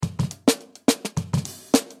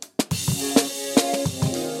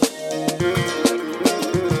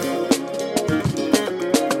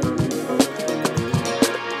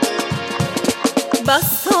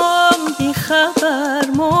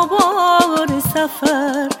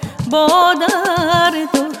سفر با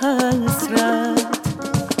درد و حسرت،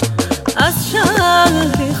 از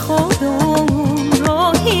شهر خودم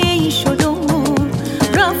راهی شدم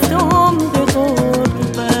رفتم به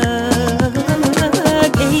غربت.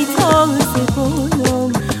 ای تازه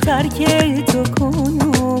گلم ترک تو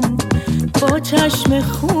کنم با چشم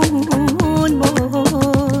خون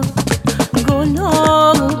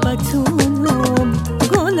گلابتونم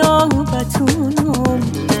گلابتونم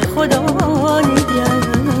خدا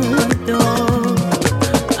نگهدار.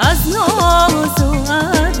 از ناز و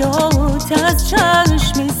عدات از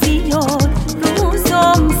چشم سیاه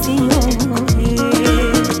روزم سیاهه،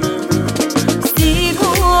 سیر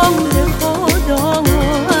عمر خدا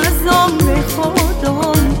از عمر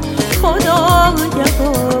خودم خدا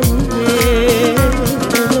نگهداره.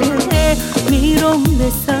 میرم به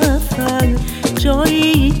سفر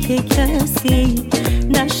جایی که کسی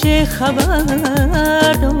نشه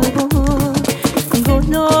خبر دار.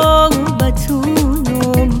 گلابتونم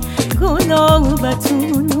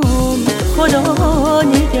گلابتونم خدا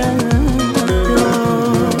نگهدار.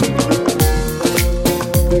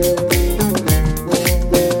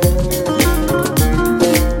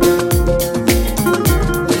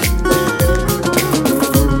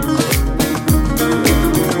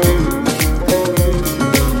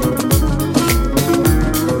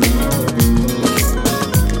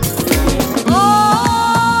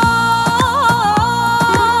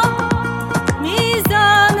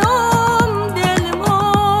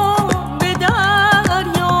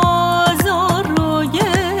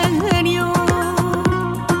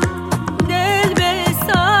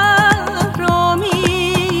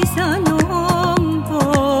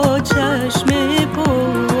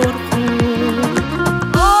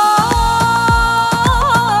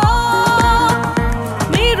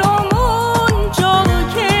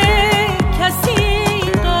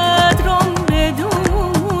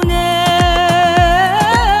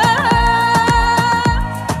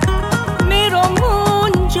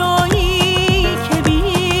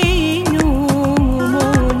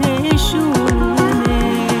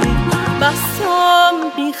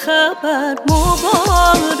 خبر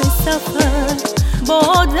مبار سفر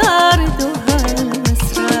با درد و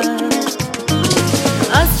حسرت،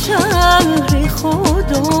 از شهر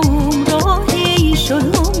خودم راهی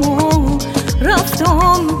شدم و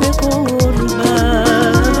رفتم به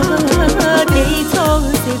غربت. ای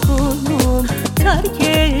تازه گلم ترک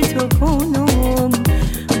تو کنم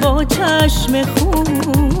با چشم خون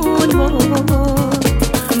گلابتونم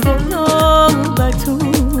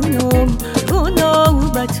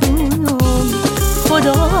گلابتونم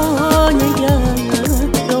خدا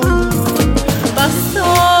نگهدار.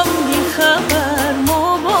 بستم بی خبر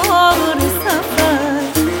مبار سفر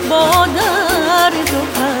با درد و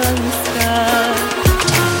حسرت،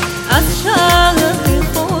 از شهر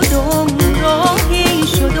خودم راهی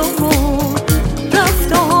شدم و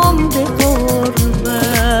رفتم به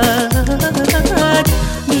غربت.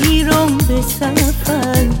 میرم به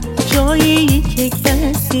سفر جایی که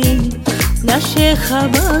کسی نشه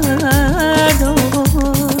خبر دار.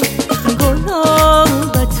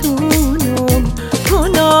 گلابتونم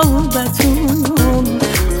گلابتونم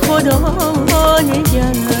خدا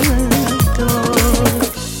نگهدار.